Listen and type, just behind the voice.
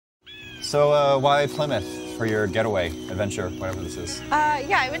So why Plymouth for your getaway, adventure, whatever this is?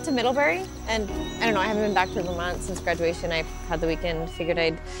 Yeah, I went to Middlebury, and I don't know, I haven't been back to Vermont since graduation. I had the weekend, figured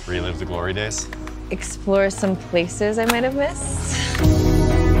I'd Relive the glory days? explore some places I might have missed.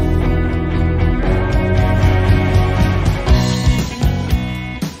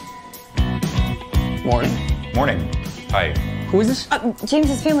 Morning. Morning. Hi. Who is this?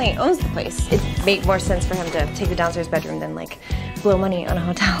 James's family owns the place. It'd make more sense for him to take the downstairs bedroom than, like, blow money on a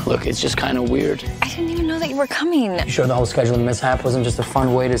hotel. Look, it's just kind of weird. I didn't even know that you were coming. You sure the whole scheduling mishap wasn't just a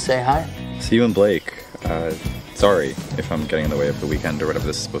fun way to say hi? See you and Blake. Sorry if I'm getting in the way of the weekend or whatever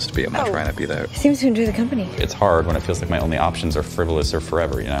this is supposed to be. I'm not trying to be that. He seems to enjoy the company. It's hard when it feels like my only options are frivolous or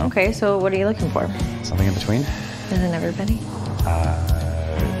forever, you know? Okay, so what are you looking for? Something in between? Isn't everybody?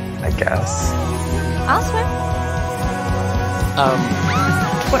 I guess. I'll swim.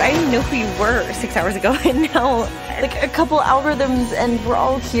 But I didn't know who you were 6 hours ago, and now, like, a couple algorithms, and we're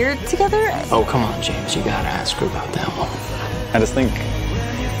all here together? Oh, come on, James. You gotta ask her about that one. I just think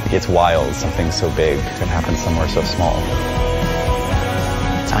it's wild, something so big can happen somewhere so small.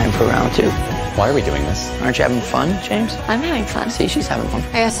 Time for round two. Why are we doing this? Aren't you having fun, James? I'm having fun. See, she's having fun.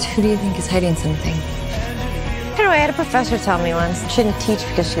 I asked, who do you think is hiding something? I don't know, I had a professor tell me once, she didn't teach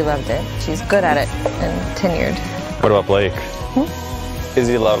because she loved it. She's good at it and tenured. What about Blake? Is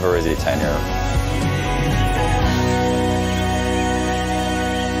he love or is he tenure?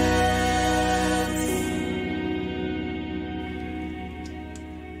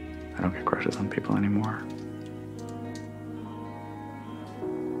 I don't get crushes on people anymore.